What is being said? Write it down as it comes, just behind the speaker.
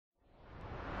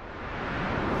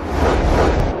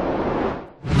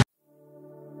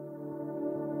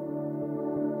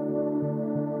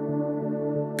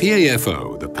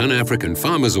PAFO, the Pan-African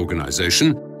Farmers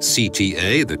Organization,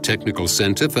 CTA, the Technical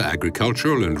Center for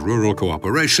Agricultural and Rural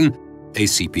Cooperation,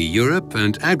 ACP Europe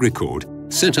and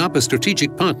AgriCord set up a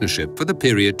strategic partnership for the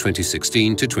period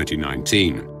 2016 to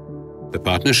 2019. The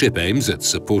partnership aims at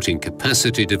supporting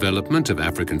capacity development of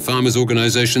African farmers'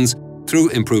 organizations through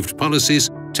improved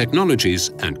policies, technologies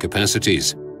and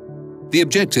capacities. The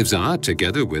objectives are,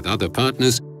 together with other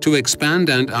partners, to expand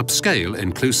and upscale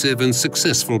inclusive and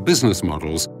successful business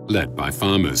models led by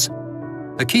farmers.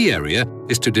 A key area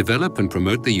is to develop and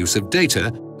promote the use of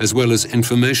data as well as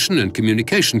information and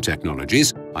communication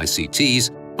technologies,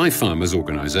 ICTs, by farmers'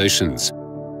 organizations.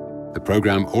 The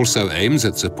program also aims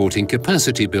at supporting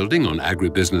capacity building on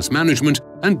agribusiness management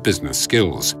and business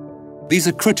skills. These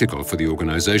are critical for the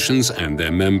organizations and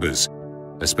their members.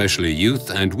 Especially youth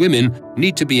and women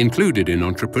need to be included in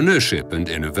entrepreneurship and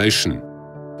innovation.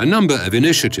 A number of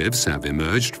initiatives have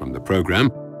emerged from the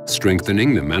program,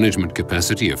 strengthening the management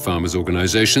capacity of farmers'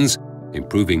 organizations,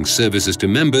 improving services to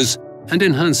members, and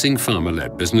enhancing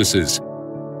farmer-led businesses.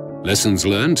 Lessons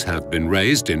learned have been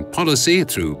raised in policy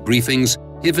through briefings,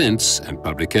 events and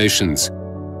publications.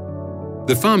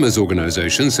 The farmers'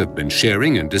 organizations have been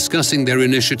sharing and discussing their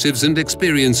initiatives and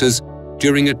experiences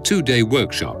during a two-day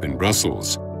workshop in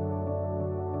Brussels.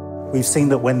 We've seen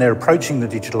that when they're approaching the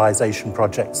digitalization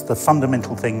projects, the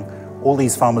fundamental thing all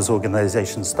these farmers'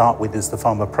 organizations start with is the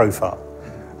farmer profile.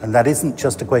 And that isn't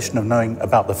just a question of knowing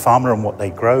about the farmer and what they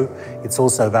grow, it's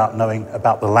also about knowing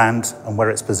about the land and where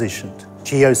it's positioned.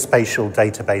 Geospatial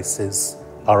databases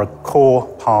are a core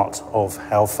part of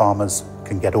how farmers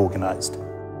can get organized.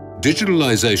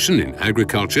 Digitalization in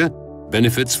agriculture,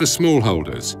 benefits for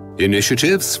smallholders,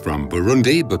 initiatives from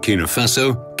Burundi, Burkina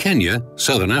Faso, Kenya,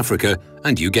 Southern Africa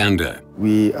and Uganda.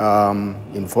 We are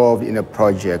involved in a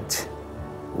project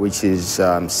which is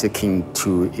seeking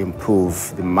to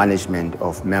improve the management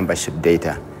of membership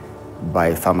data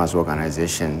by farmers'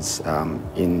 organizations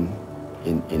in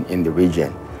the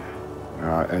region.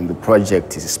 And the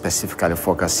project is specifically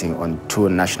focusing on two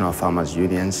national farmers'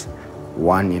 unions,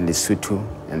 one in Lesotho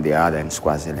and the other in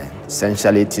Swaziland.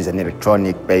 Essentially, it is an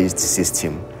electronic-based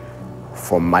system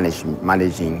for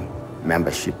managing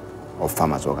membership of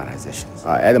farmers' organizations.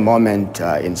 At the moment,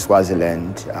 in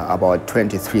Swaziland, about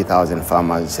 23,000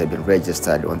 farmers have been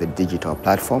registered on the digital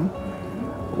platform,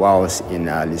 whilst in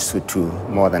Lesotho,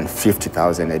 more than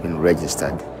 50,000 have been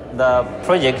registered. The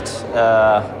project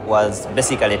was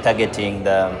basically targeting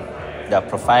the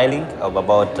profiling of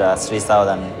about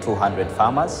 3,200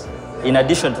 farmers. In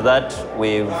addition to that,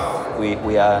 we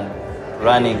are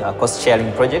running a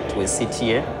cost-sharing project with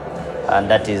CTA, and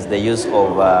that is the use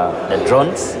of the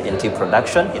drones in tea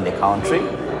production in the country.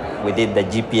 We did the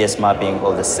GPS mapping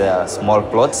of the small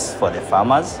plots for the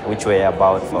farmers, which were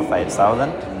about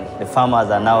 5,000. The farmers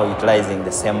are now utilizing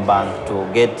the same bank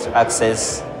to get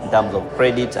access in terms of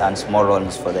credit and small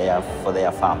loans for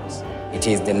their farms. It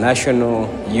is the National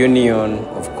Union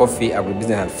of Coffee,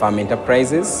 Agribusiness and Farm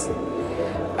Enterprises,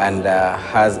 and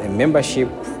has a membership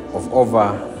of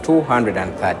over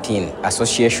 213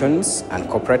 associations and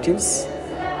cooperatives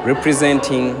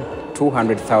representing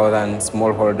 200,000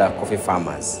 smallholder coffee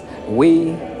farmers.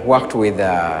 We worked with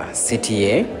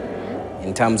CTA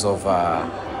in terms of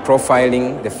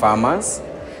profiling the farmers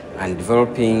and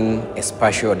developing a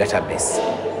spatial database,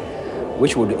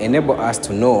 which would enable us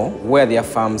to know where their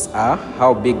farms are,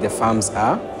 how big the farms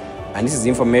are, and this is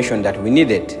information that we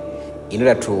needed in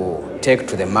order to take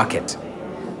to the market,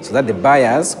 so that the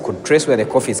buyers could trace where the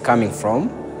coffee is coming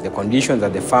from, the conditions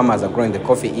that the farmers are growing the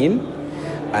coffee in,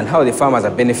 and how the farmers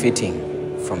are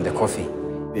benefiting from the coffee.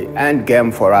 The end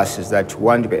game for us is that we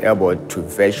want to be able to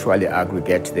virtually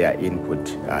aggregate their input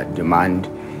demand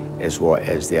as well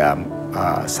as their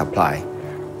supply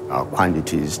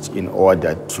quantities in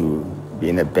order to be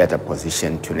in a better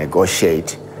position to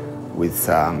negotiate with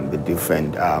the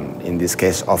different, in this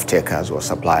case, off-takers or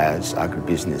suppliers,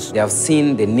 agribusiness. They have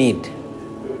seen the need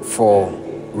for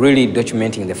really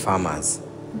documenting the farmers.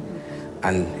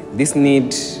 And this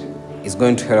need is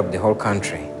going to help the whole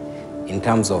country in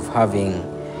terms of having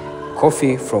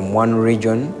coffee from one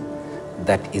region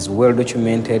that is well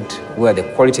documented, where the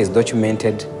quality is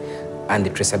documented, and the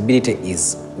traceability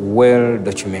is well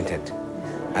documented.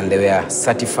 And they were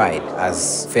certified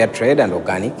as fair trade and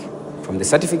organic. From the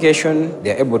certification,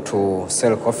 they are able to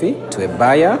sell coffee to a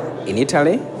buyer in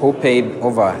Italy who paid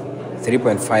over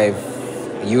 3.5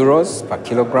 euros per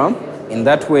kilogram. In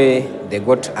that way, they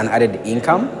got an added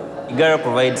income. IGARA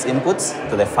provides inputs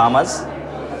to the farmers,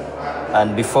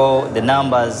 and before, the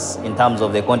numbers in terms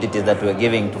of the quantities that we're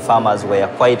giving to farmers were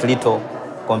quite little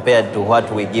compared to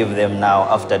what we give them now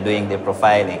after doing the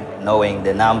profiling. knowing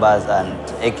the numbers and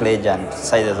acreage and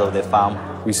sizes of the farm.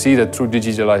 We see that through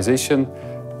digitalization,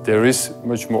 there is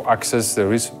much more access,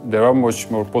 there are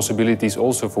much more possibilities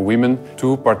also for women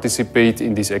to participate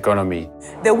in this economy.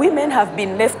 The women have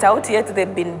been left out, yet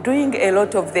they've been doing a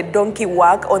lot of the donkey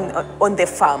work on the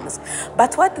farms.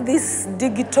 But what this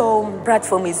digital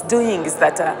platform is doing is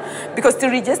that, because to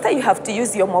register you have to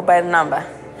use your mobile number.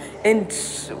 And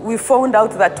we found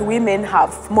out that women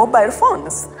have mobile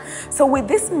phones. So with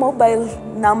this mobile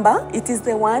number, it is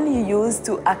the one you use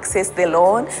to access the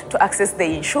loan, to access the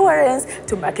insurance,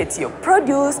 to market your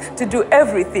produce, to do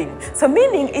everything. So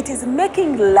meaning it is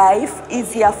making life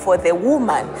easier for the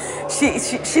woman.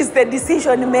 She's the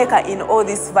decision maker in all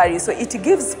these values. So it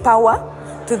gives power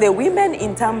to the women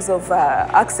in terms of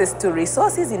access to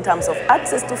resources, in terms of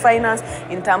access to finance,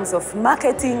 in terms of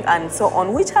marketing and so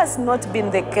on, which has not been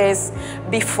the case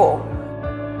before.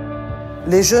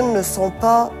 Les jeunes ne sont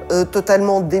pas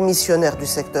totalement démissionnaires du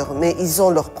secteur, mais ils ont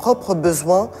leurs propres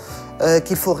besoins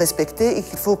qu'il faut respecter et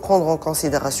qu'il faut prendre en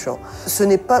considération. Ce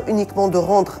n'est pas uniquement de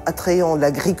rendre attrayant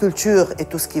l'agriculture et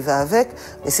tout ce qui va avec,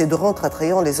 mais c'est de rendre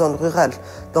attrayant les zones rurales.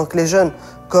 Donc les jeunes,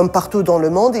 comme partout dans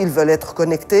le monde, ils veulent être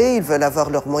connectés, ils veulent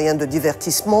avoir leurs moyens de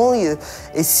divertissement.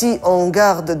 Et si on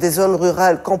garde des zones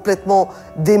rurales complètement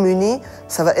démunies,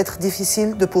 ça va être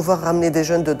difficile de pouvoir ramener des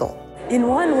jeunes dedans. In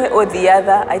one way or the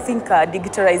other, I think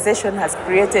digitalization has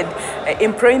created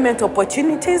employment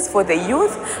opportunities for the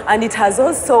youth, and it has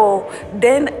also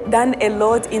done a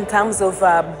lot in terms of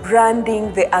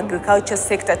branding the agriculture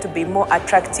sector to be more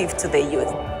attractive to the youth.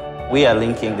 We are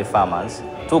linking the farmers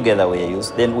together with the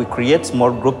youth, then we create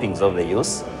small groupings of the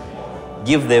youth,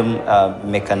 give them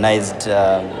mechanized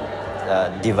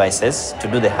devices to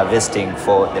do the harvesting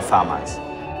for the farmers.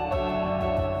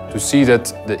 To see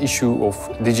that the issue of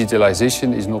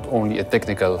digitalization is not only a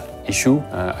technical issue,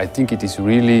 I think it is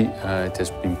really, it has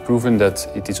been proven that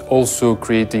it is also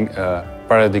creating a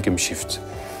paradigm shift.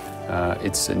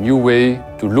 It's a new way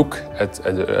to look at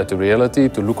the reality,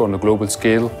 to look on a global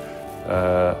scale,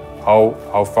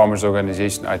 how farmers'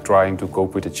 organizations are trying to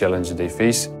cope with the challenges they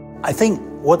face. I think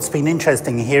what's been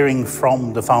interesting hearing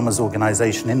from the farmers'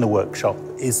 organization in the workshop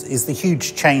is the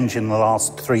huge change in the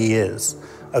last 3 years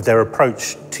of their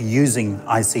approach to using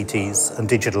ICTs and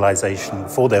digitalization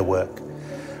for their work,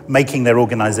 making their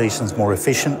organizations more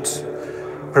efficient,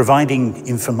 providing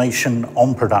information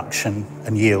on production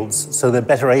and yields so they're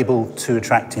better able to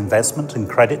attract investment and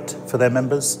credit for their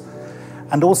members,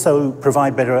 and also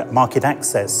provide better market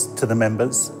access to the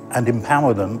members and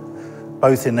empower them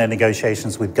both in their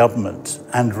negotiations with government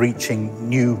and reaching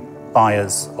new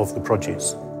buyers of the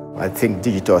produce. I think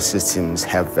digital systems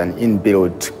have an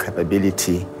inbuilt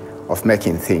capability of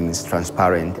making things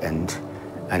transparent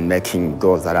and making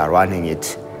those that are running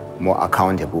it more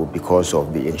accountable because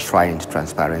of the enshrined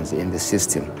transparency in the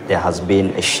system. There has been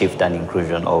a shift and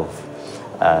inclusion of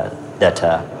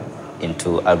data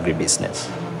into agribusiness.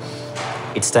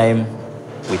 It's time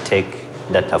we take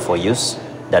data for use,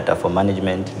 data for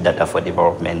management, data for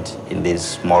development in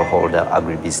these smallholder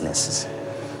agribusinesses.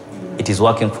 It is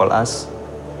working for us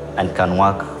and can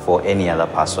work for any other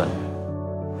person.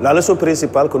 La leçon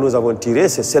principale que nous avons tirée,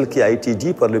 c'est celle qui a été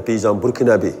dite par le paysan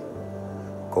burkinabé,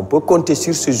 qu'on peut compter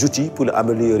sur ces outils pour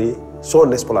améliorer son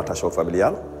exploitation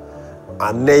familiale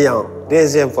en ayant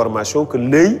des informations que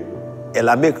l'œil et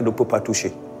la main ne peuvent pas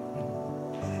toucher.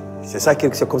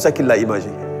 C'est comme ça qu'il l'a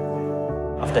imaginé.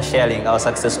 After sharing our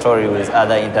success story with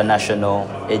other international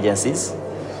agencies,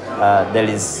 there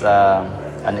is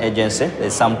an agency,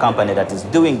 there's some company that is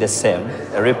doing the same,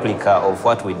 a replica of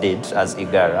what we did as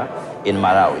IGARA in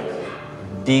Malawi.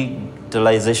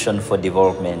 Digitalization for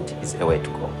development is the way to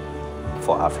go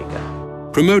for Africa.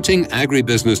 Promoting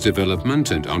agribusiness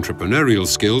development and entrepreneurial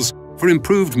skills for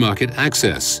improved market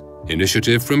access.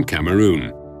 Initiative from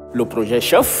Cameroon. Le projet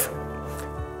CHEF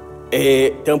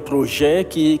est un projet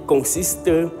qui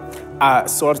consiste à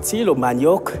sortir le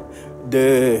manioc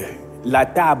de la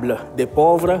table des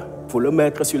pauvres pour le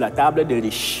mettre sur la table des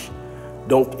riches.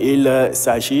 Donc, il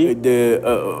s'agit de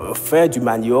faire du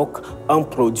manioc un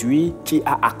produit qui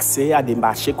a accès à des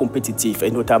marchés compétitifs,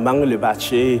 et notamment le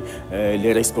marché,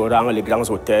 les restaurants, les grands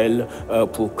hôtels,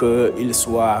 pour qu'ils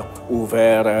soient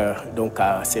ouverts donc,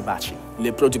 à ces marchés.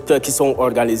 Les producteurs qui sont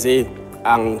organisés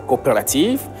en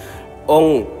coopérative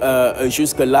ont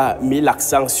jusque-là mis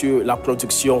l'accent sur la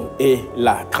production et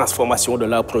la transformation de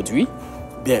leurs produits.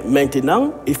 Bien,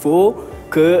 maintenant, il faut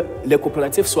que les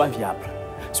coopératives soient viables,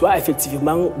 soient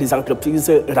effectivement des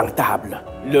entreprises rentables.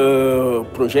 Le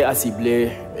projet a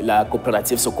ciblé la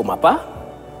coopérative Sokomapa,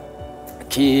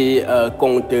 qui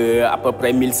compte à peu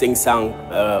près 1500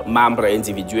 membres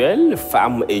individuels,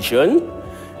 femmes et jeunes.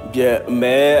 Bien,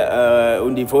 mais au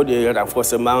niveau du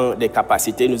renforcement des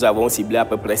capacités, nous avons ciblé à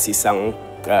peu près 600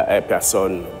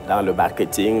 personnes dans le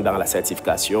marketing, dans la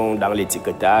certification, dans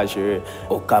l'étiquetage.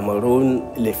 Au Cameroun,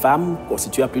 les femmes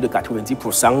constituent à plus de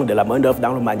 90% de la main-d'œuvre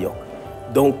dans le manioc.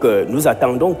 Donc, nous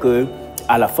attendons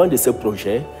qu'à la fin de ce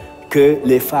projet, que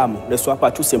les femmes ne soient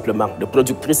pas tout simplement de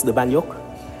productrices de manioc,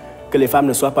 que les femmes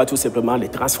ne soient pas tout simplement les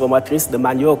transformatrices de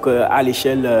manioc à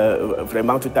l'échelle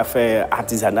vraiment tout à fait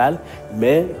artisanale,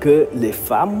 mais que les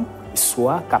femmes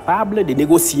soient capables de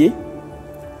négocier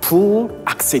pour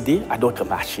accéder à d'autres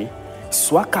marchés,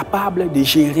 soient capables de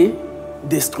gérer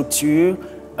des structures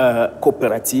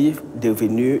coopératives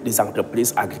devenues des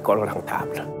entreprises agricoles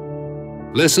rentables.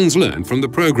 Lessons learned from the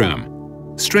program.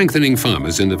 Strengthening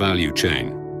farmers in the value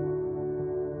chain.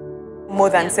 More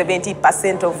than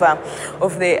 70%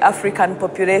 of the African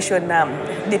population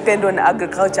depend on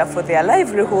agriculture for their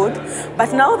livelihood.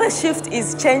 But now the shift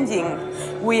is changing.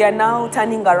 We are now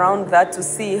turning around that to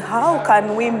see how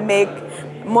can we make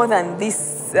more than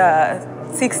this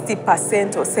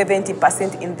 60% or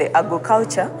 70% in the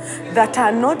agriculture that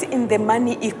are not in the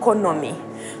money economy.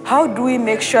 How do we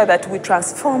make sure that we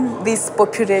transform this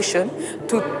population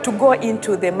to go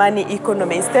into the money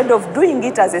economy instead of doing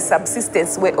it as a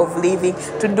subsistence way of living,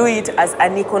 to do it as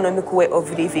an economic way of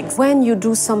living? When you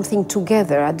do something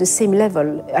together at the same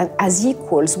level, as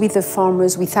equals with the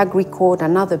farmers, with AgriCord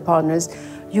and other partners,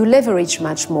 you leverage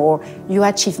much more, you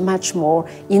achieve much more,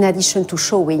 in addition to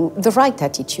showing the right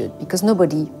attitude, because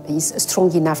nobody is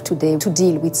strong enough today to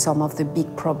deal with some of the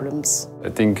big problems. I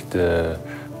think the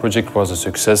project was a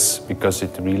success because it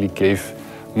really gave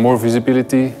more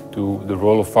visibility to the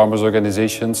role of farmers'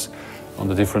 organizations on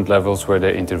the different levels where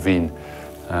they intervene.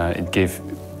 It gave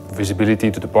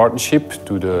visibility to the partnership,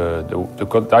 to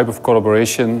the type of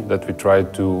collaboration that we try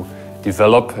to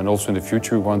develop, and also in the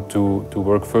future we want to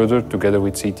work further together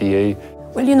with CTA.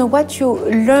 Well, you know, what you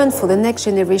learn for the next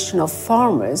generation of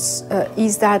farmers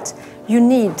is that you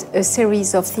need a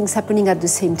series of things happening at the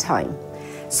same time.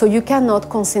 So you cannot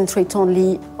concentrate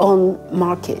only on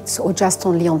markets or just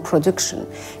only on production.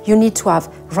 You need to have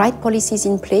right policies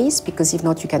in place, because if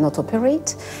not, you cannot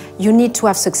operate. You need to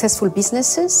have successful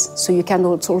businesses, so you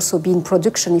cannot also be in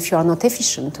production if you are not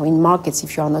efficient, or in markets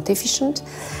if you are not efficient.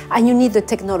 And you need the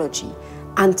technology.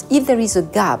 And if there is a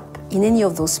gap in any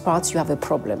of those parts, you have a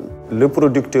problem. Le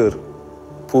producteur,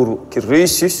 pour qu'il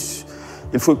réussisse,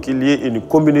 il faut qu'il y ait une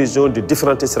combinaison de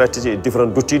différentes stratégies et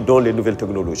différents outils, dont les nouvelles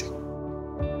technologies.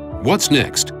 What's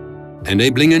next?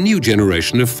 Enabling a new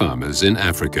generation of farmers in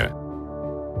Africa.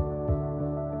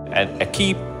 And a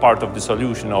key part of the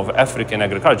solution of African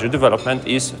agriculture development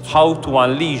is how to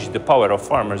unleash the power of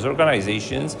farmers'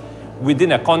 organizations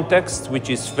within a context which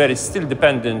is very still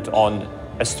dependent on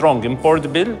a strong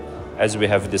import bill, as we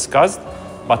have discussed,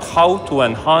 but how to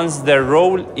enhance their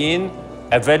role in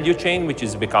a value chain which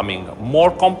is becoming more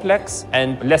complex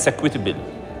and less equitable.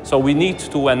 So we need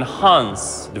to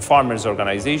enhance the farmers'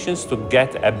 organizations to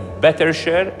get a better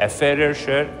share, a fairer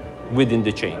share within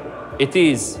the chain. It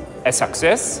is a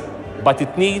success, but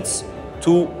it needs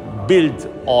to build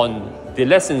on the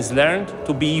lessons learned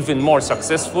to be even more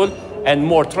successful and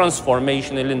more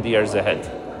transformational in the years ahead.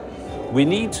 We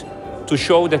need to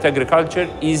show that agriculture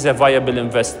is a viable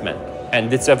investment,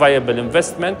 and it's a viable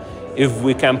investment if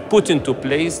we can put into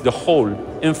place the whole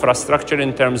infrastructure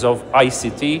in terms of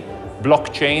ICT,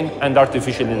 blockchain and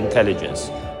artificial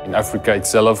intelligence. In Africa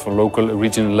itself, on local,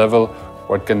 regional level,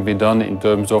 what can be done in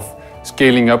terms of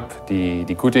scaling up the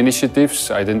good initiatives,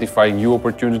 identifying new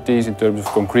opportunities in terms of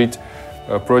concrete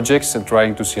projects, and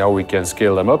trying to see how we can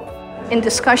scale them up. In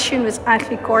discussion with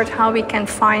AgriCord, how we can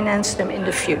finance them in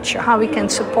the future, how we can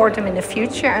support them in the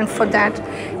future, and for that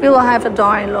we will have a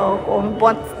dialogue on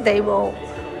what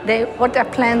what their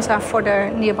plans are for their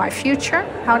nearby future,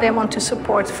 how they want to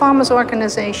support farmers'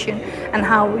 organization, and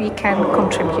how we can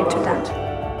contribute to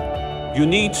that. You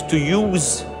need to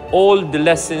use all the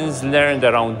lessons learned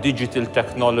around digital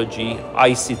technology,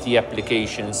 ICT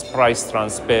applications, price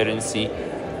transparency,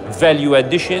 value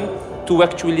addition, to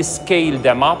actually scale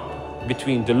them up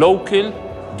between the local,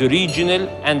 the regional,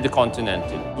 and the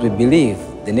continental. We believe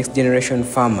the next generation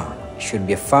farmer should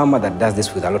be a farmer that does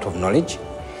this with a lot of knowledge,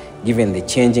 given the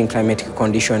changing climatic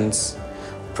conditions,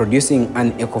 producing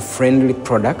an eco-friendly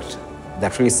product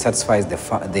that really satisfies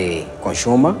the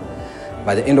consumer,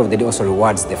 but at the end of the day also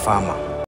rewards the farmer.